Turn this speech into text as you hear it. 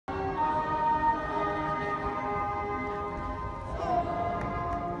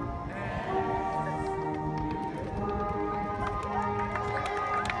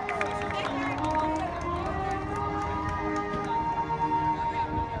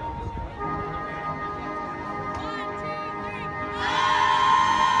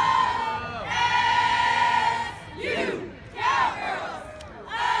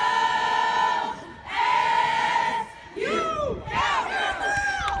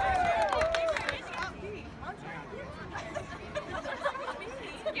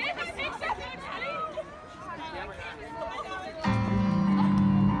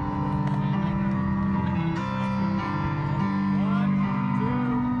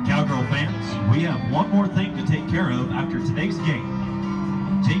Cowgirl fans, we have one more thing to take care of after today's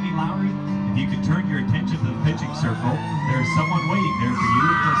game. Jamie Lowrie, if you could turn your attention to the pitching circle, there is someone waiting there for you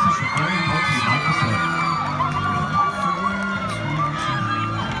to say something very important you'd like to say.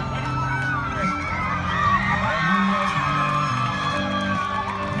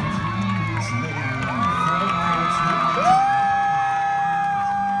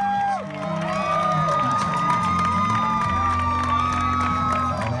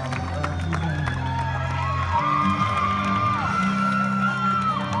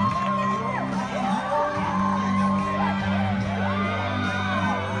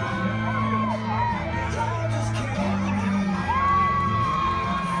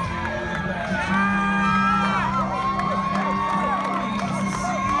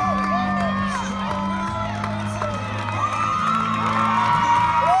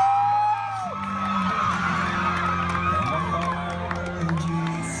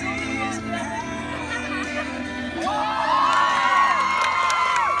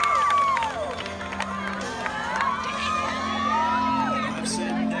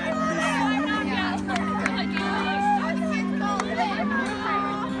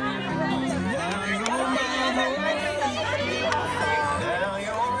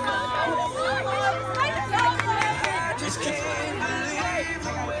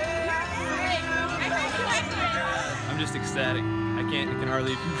 I'm just ecstatic. I can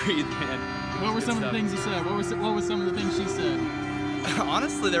hardly even breathe, man. What were some of the things you said? What was some of the things she said?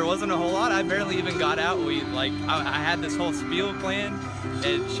 Honestly, there wasn't a whole lot. I barely even got out. I had this whole spiel planned,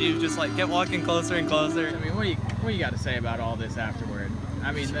 and she was just like kept walking closer and closer. I mean, what do you got to say about all this afterward?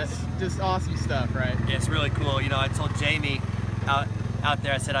 I mean, that's just awesome stuff, right? Yeah, it's really cool. You know, I told Jamie out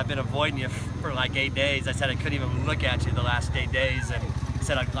there, I said, I've been avoiding you for like 8 days. I said I couldn't even look at you the last 8 days, and I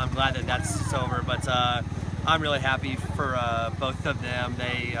said I'm glad that that's over. But I'm really happy for both of them.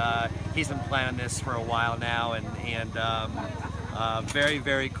 He's been planning this for a while now, and very,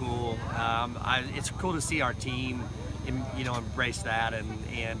 very cool. It's cool to see our team, embrace that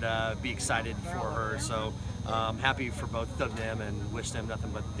and be excited for her. So I'm happy for both of them and wish them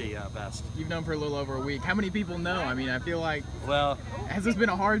nothing but the best. You've known for a little over a week. How many people know? I mean, I feel like, well, has this been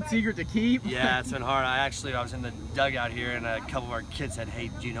a hard secret to keep? Yeah, it's been hard. I was in the dugout here, and a couple of our kids said,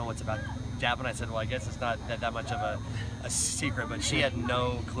 "Hey, do you know what's about Dap?" And I said, "Well, I guess it's not that much of a secret," but she had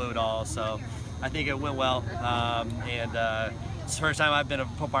no clue at all. So I think it went well, it's the first time I've been a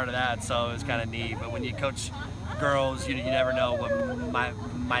part of that, so it was kind of neat. But when you coach girls, you never know what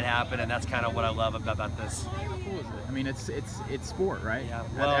might happen, and that's kind of what I love about this. How cool is it? I mean, it's sport, right? Yeah.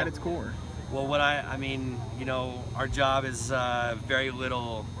 Well, at its core. Well, I mean, our job is very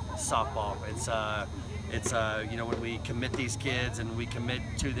little softball. It's when we commit these kids and we commit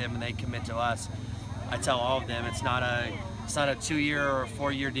to them and they commit to us, I tell all of them it's not a 2-year or a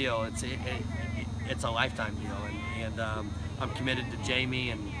 4-year deal. It's a lifetime deal, and I'm committed to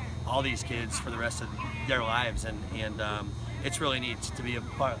Jamie and all these kids for the rest of their lives, and it's really neat to be a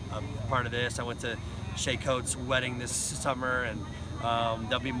part of this. I went to Shea Coates' wedding this summer, and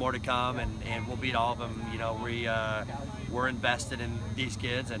there'll be more to come, and we'll beat all of them. We're invested in these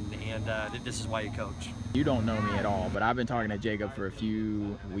kids, and this is why you coach. You don't know me at all, but I've been talking to Jacob for a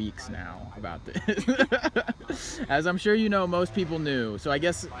few weeks now about this. As I'm sure you know, most people knew. So I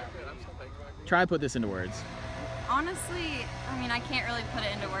guess, try to put this into words. Honestly, I mean, I can't really put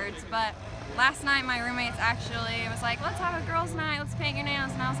it into words, but last night my roommates actually was like, let's have a girls' night, let's paint your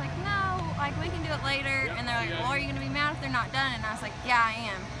nails. And I was like, no, like we can do it later. And they're like, well, are you gonna be mad if they're not done? And I was like, yeah, I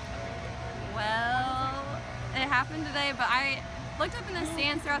am. Well, it happened today, but I looked up in the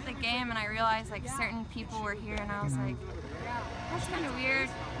stands throughout the game and I realized like certain people were here, and I was like, that's kind of weird.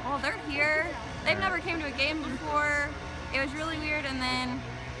 Well, they're here. They've never came to a game before. It was really weird, and then,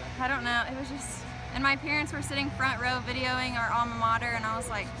 I don't know, it was just, and my parents were sitting front row videoing our alma mater, and I was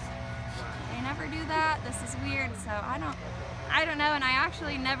like, they never do that, this is weird. So I don't know, and I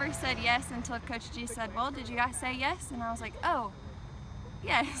actually never said yes until Coach G said, well, did you guys say yes? And I was like, oh,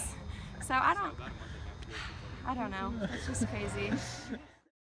 yes. So I don't know, it's just crazy.